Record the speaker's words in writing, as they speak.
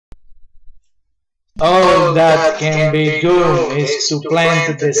All that can be done is to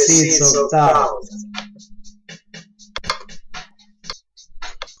plant the seeds of thought.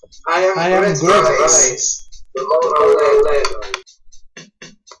 I am grateful.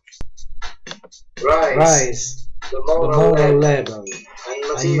 Rise, the moral level,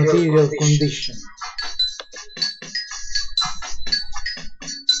 and material condition.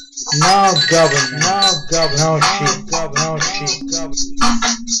 No government, no shit.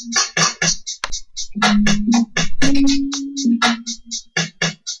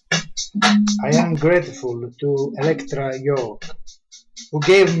 I am grateful to Electra York, who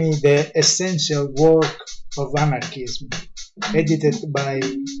gave me the essential work of anarchism, edited by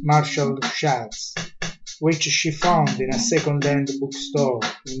Marshall Schatz, which she found in a second-hand bookstore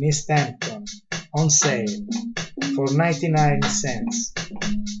in East Hampton, on sale, for 99 cents.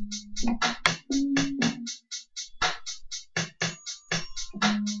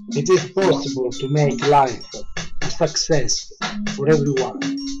 It is possible to make life a success for everyone.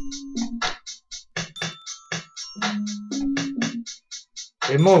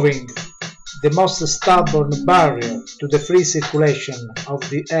 Removing the most stubborn barrier to the free circulation of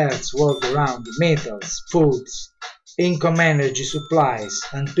the Earth's world around metals, foods, income, energy supplies,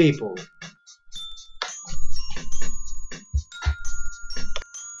 and people.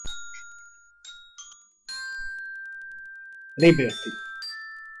 Liberty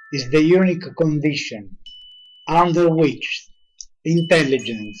is the unique condition under which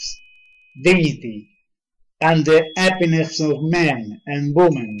intelligence, dignity, and the happiness of men and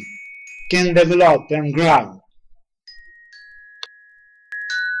women can develop and grow.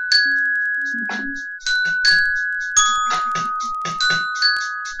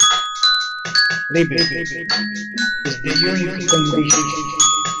 Liberty is the unique condition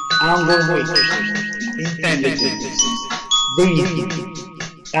under which intelligence, dignity,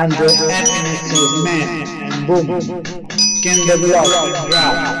 and the happiness of men and women can develop and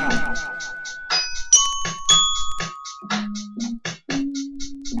grow.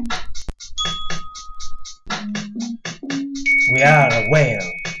 We are aware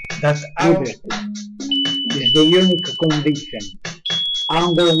that liberty is the unique condition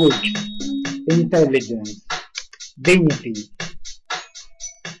under which intelligence, dignity,